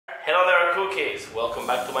there cookies, welcome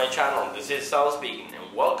back to my channel. This is Sal speaking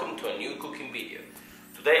and welcome to a new cooking video.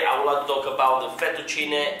 Today I would like to talk about the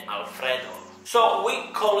Fettuccine Alfredo. So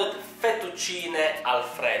we call it Fettuccine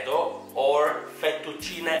Alfredo or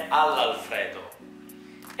Fettuccine Alfredo,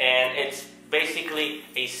 and it's basically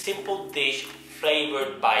a simple dish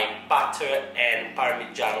flavored by butter and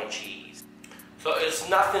Parmigiano cheese. So it's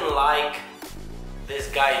nothing like this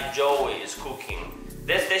guy Joey is cooking.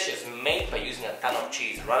 This dish is made by using a ton of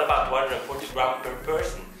cheese, around about 240 grams per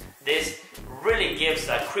person. This really gives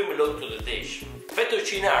a creamy look to the dish.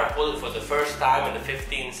 Fettuccine are pulled for the first time in the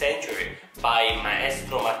 15th century by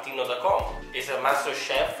Maestro Martino da Como. He's a master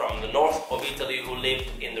chef from the north of Italy who lived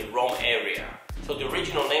in the Rome area. So the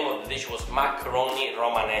original name of the dish was macaroni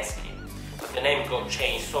romaneschi, but the name got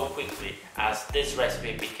changed so quickly as this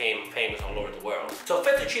recipe became famous all over the world. So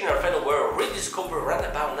Fettuccine Alfredo were rediscovered around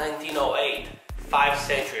about 1908, 5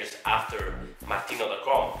 centuries after Martino da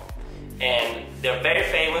Como. And they're very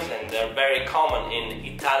famous and they're very common in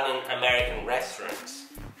Italian-American restaurants.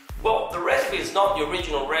 Well, the recipe is not the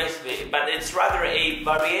original recipe, but it's rather a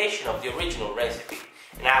variation of the original recipe.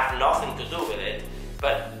 And I have nothing to do with it.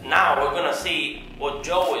 But now we're gonna see what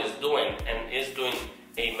Joe is doing, and is doing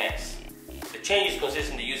a mess. The changes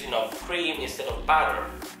consist in the using of cream instead of butter.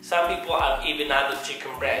 Some people have even added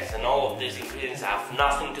chicken breast, and all of these ingredients have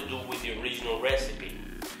nothing to do with the original recipe.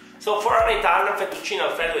 So for an Italian, Fettuccine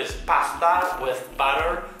Alfredo is pasta with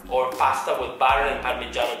butter or pasta with butter and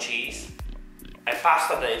Parmigiano cheese. A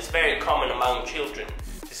pasta that is very common among children.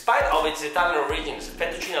 Despite of its Italian origins,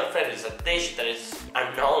 Fettuccine Alfredo is a dish that is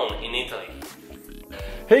unknown in Italy.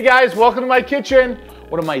 Hey guys, welcome to my kitchen.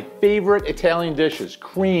 One of my favorite Italian dishes,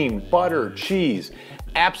 cream, butter, cheese.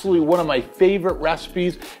 Absolutely one of my favorite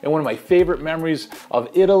recipes and one of my favorite memories of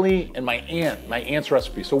Italy and my aunt's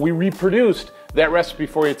recipe. So we reproduced that recipe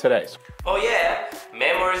for you today. Oh yeah,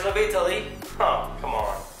 memories of Italy? Huh, come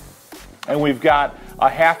on. And we've got a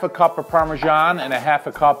half a cup of Parmesan and a half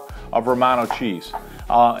a cup of Romano cheese.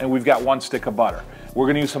 And we've got 1 stick of butter. We're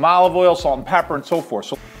gonna use some olive oil, salt and pepper, and so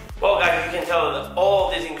forth. Well guys, you can tell that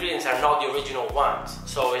all these ingredients are not the original ones.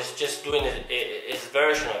 So it's just doing its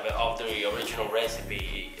version of the original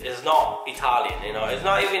recipe. It's not Italian, you know, it's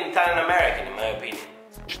not even Italian-American in my opinion.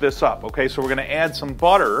 This up, okay, so we're gonna add some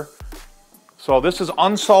butter. So this is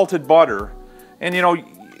unsalted butter. And you know,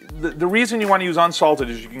 the reason you wanna use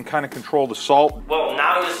unsalted is you can kind of control the salt. Well,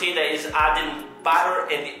 now you see that it's adding butter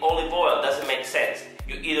and the olive oil. Doesn't make sense.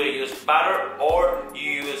 You either use butter or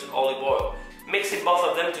you use olive oil. Mixing both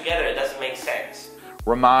of them together, it doesn't make sense.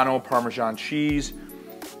 Romano, Parmesan cheese,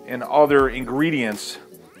 and other ingredients,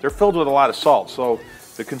 they're filled with a lot of salt. So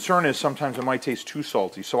the concern is sometimes it might taste too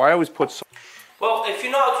salty. So I always put salt. Well, if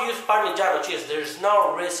you know how to use Parmigiano cheese, there's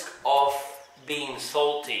no risk of being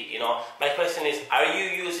salty, you know. My question is, are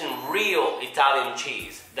you using real Italian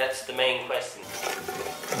cheese? That's the main question.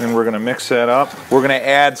 Then we're gonna mix that up. We're gonna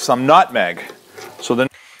add some nutmeg. So then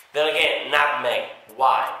again, nutmeg,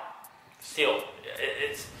 why? Still,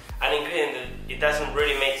 it's an ingredient that it doesn't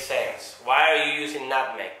really make sense. Why are you using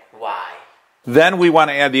nutmeg? Why? Then we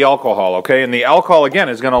want to add the alcohol, okay? And the alcohol, again,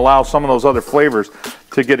 is going to allow some of those other flavors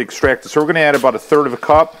to get extracted. So we're going to add about 1/3 of a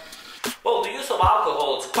cup. Well, the use of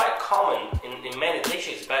alcohol is quite common in many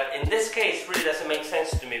dishes, but in this case, really doesn't make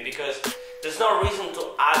sense to me because there's no reason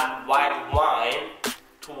to add white wine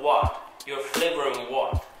to what? You're flavoring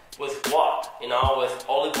what? With what? You know, with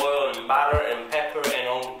olive oil and butter and pepper and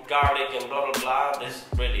all garlic and blah blah blah.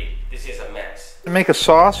 This is a mess. To make a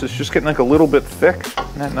sauce, it's just getting like a little bit thick.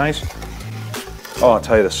 Isn't that nice? Oh, I'll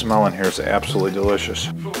tell you, the smell in here is absolutely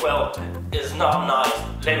delicious. Well, it's not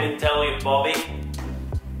nice. Let me tell you, Bobby.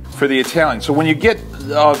 For the Italian, so when you get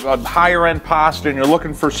a higher end pasta and you're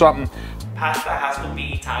looking for something, pasta has to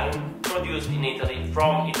be Italian, produced in Italy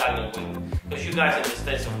from Italian wheat. Because you guys in the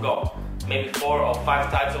States have got maybe 4 or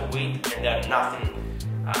 5 types of wheat, and they're nothing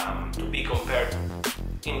to be compared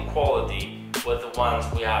in quality with the ones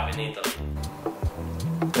we have in Italy.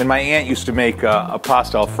 and my aunt used to make a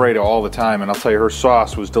pasta Alfredo all the time, and I'll tell you, her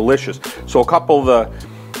sauce was delicious. So a couple of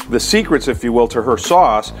the secrets, if you will, to her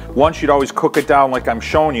sauce: one, she'd always cook it down like I'm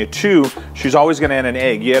showing you. 2, she's always going to add an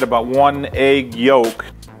egg. You add about 1 egg yolk.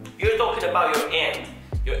 You're talking about your aunt.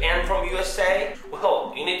 Your aunt from USA?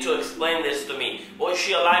 Well, you need to explain this to me. Was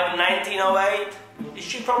she alive in 1908? Is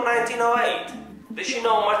she from 1908? Did she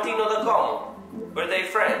know Martino da Como? Were they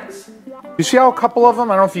friends? You see how a couple of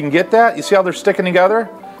them, I don't know if you can get that, you see how they're sticking together?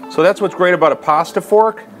 So that's what's great about a pasta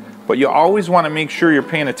fork, but you always want to make sure you're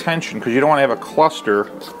paying attention because you don't want to have a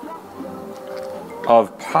cluster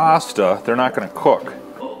of pasta. They're not going to cook.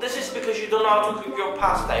 Well, this is because you don't know how to cook your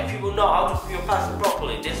pasta. If you would know how to cook your pasta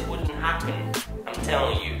properly, this wouldn't happen. I'm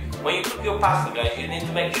telling you. when you cook your pasta, guys, you need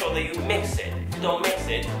to make sure that you mix it. If you don't mix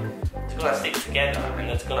it, it's gonna stick together and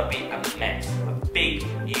it's gonna be a mess. A big,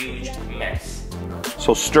 huge mess.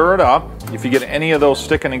 So stir it up. If you get any of those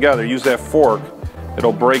sticking together, use that fork.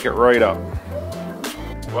 It'll break it right up.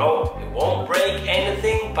 Bro, it won't break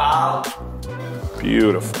anything, pal.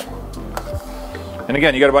 Beautiful. And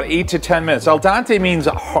again, you got about 8 to 10 minutes. Al dente means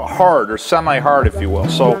hard or semi-hard, if you will.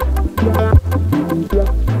 So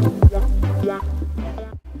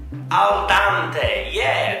Al dente,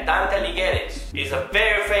 yeah, Dante Alighieri. He's a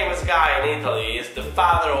very famous guy in Italy. He's the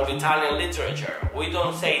father of Italian literature. We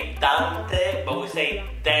don't say Dante, but we say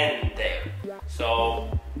dente.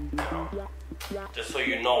 So, just so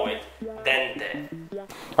you know it, dente.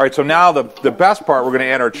 all right, so now the best part, we're going to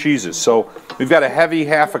add our cheeses. So we've got a heavy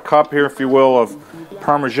half a cup here, if you will, of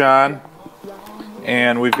Parmesan,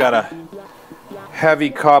 and we've got a heavy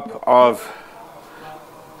cup of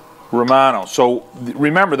Romano. So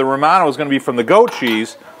remember, the Romano is going to be from the goat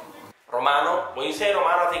cheese. Romano, when you say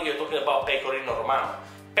Romano, I think you're talking about Pecorino Romano.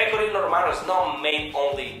 Pecorino Romano is not made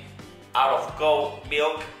only out of goat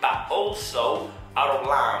milk, but also out of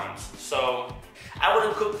lambs. So I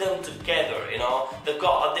wouldn't cook them together, you know. They've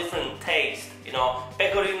got a different taste, you know.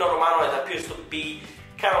 Pecorino Romano, it appears to be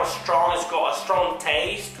kind of strong. It's got a strong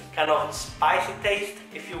taste, kind of spicy taste,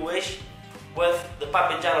 if you wish. With the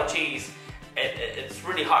Parmigiano cheese, it's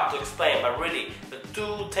really hard to explain, but really the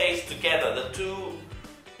two tastes together, the two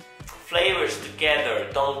flavors together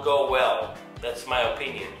don't go well. That's my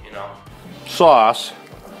opinion, you know. Sauce,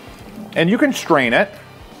 and you can strain it,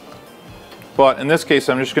 but in this case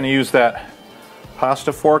I'm just going to use that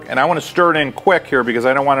pasta fork, and I want to stir it in quick here because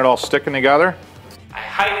I don't want it all sticking together. I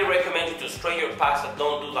highly recommend you to strain your pasta.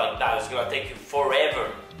 Don't do like that. It's going to take you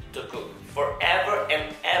forever to cook. Forever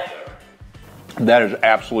and ever. That is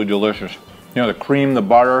absolutely delicious. You know, the cream, the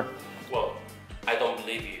butter. Well, I don't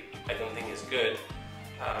believe you. I don't think it's good.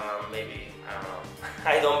 Maybe, I don't know.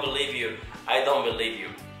 I don't believe you. I don't believe you.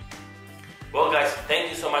 Well guys, thank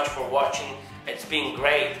you so much for watching. It's been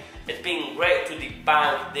great. It's been great to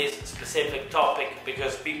debunk this specific topic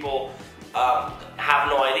because people have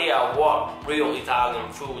no idea what real Italian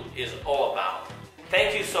food is all about.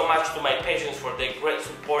 Thank you so much to my patrons for their great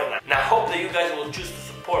support, and I hope that you guys will choose to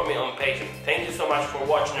support me on Patreon. Thank you so much for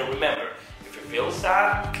watching, and remember, if you feel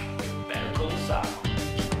sad, better call sad.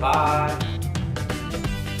 Bye.